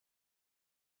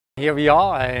Here we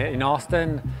are in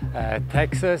Austin,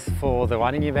 Texas for the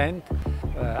running event.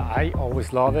 I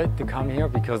always love it to come here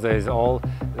because there's all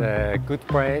good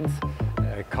brands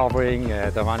covering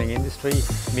the running industry,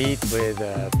 meet with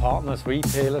partners,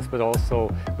 retailers, but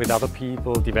also with other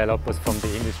people, developers from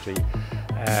the industry.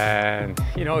 And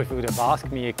you know, if you would have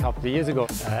asked me a couple of years ago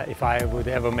if I would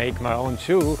ever make my own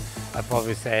shoe, I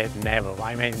probably said never.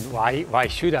 I mean, why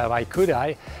should I? Why could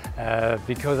I?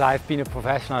 Because I've been a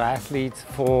professional athlete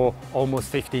for almost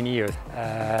 15 years.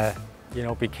 You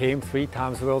know, became 3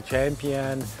 times world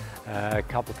champion, a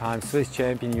couple times Swiss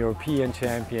champion, European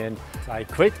champion. So I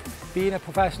quit being a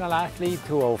professional athlete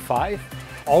 2005.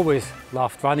 Always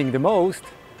loved running the most.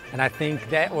 And I think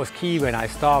that was key when I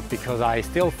stopped, because I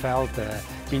still felt,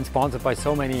 being sponsored by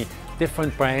so many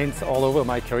different brands all over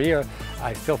my career,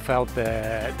 I still felt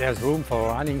there's room for a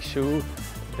running shoe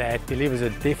that delivers a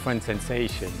different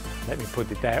sensation. Let me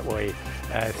put it that way.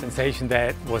 A sensation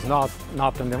that was not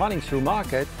in the running shoe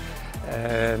market.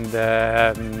 And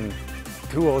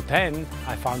 2010,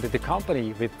 I founded the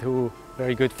company with 2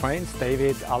 very good friends,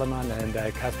 David Allemann and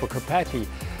Casper Kopati.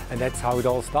 And that's how it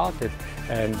all started.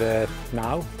 And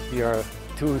now we are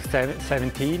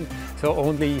 2017, so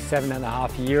only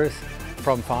 7.5 years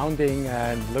from founding,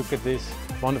 and look at this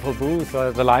wonderful booth,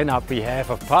 the lineup we have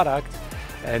of products,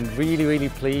 and really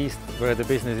pleased where the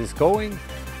business is going.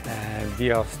 And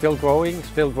we are still growing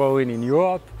in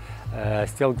Europe,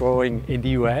 still growing in the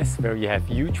US, where we have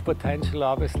huge potential,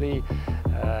 obviously.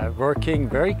 Working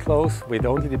very close with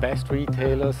only the best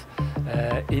retailers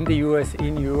in the US,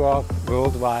 in Europe,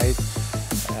 worldwide.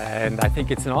 And I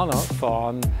think it's an honor for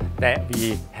On that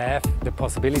we have the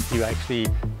possibility to actually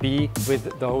be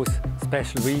with those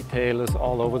special retailers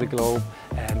all over the globe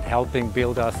and helping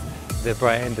build us the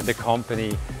brand, the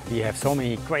company. We have so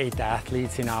many great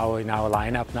athletes in our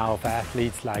lineup now, of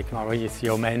athletes like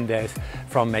Mauricio Mendez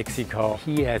from Mexico.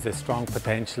 He has a strong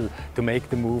potential to make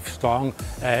the move strong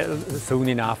soon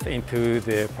enough into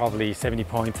the probably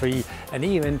 70.3, and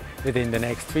even within the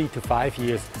next 3 to 5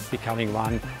 years becoming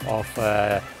one of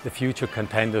the future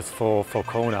contenders for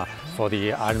Kona, for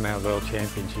the Ironman World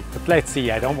Championship. But let's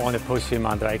see, I don't want to push him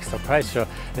under extra pressure.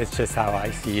 That's just how I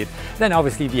see it. Then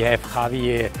obviously we have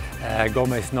Javier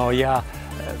Gomez-Noya,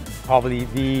 probably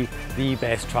the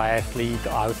best triathlete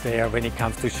out there when it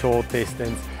comes to short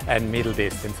distance and middle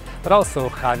distance. But also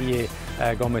Javier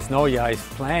Gomez-Noya is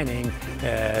planning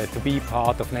to be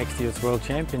part of next year's World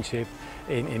Championship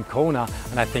in Kona,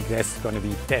 and I think that's going to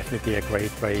be definitely a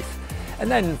great race. And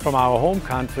then from our home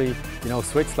country, you know,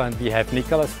 Switzerland, we have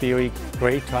Nicola Spirig,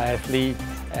 great triathlete,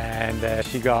 and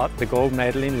she got the gold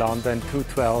medal in London,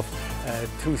 2:12,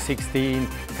 2:16,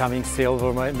 coming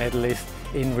silver medalist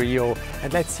in Rio,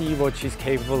 and let's see what she's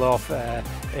capable of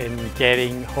in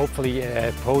getting hopefully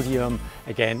a podium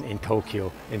again in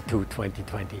Tokyo in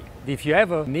 2020. If you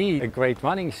ever need a great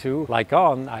running shoe like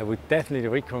On, I would definitely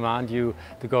recommend you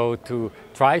to go to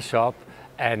Tri Shop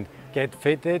and get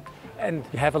fitted and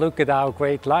have a look at our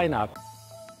great lineup.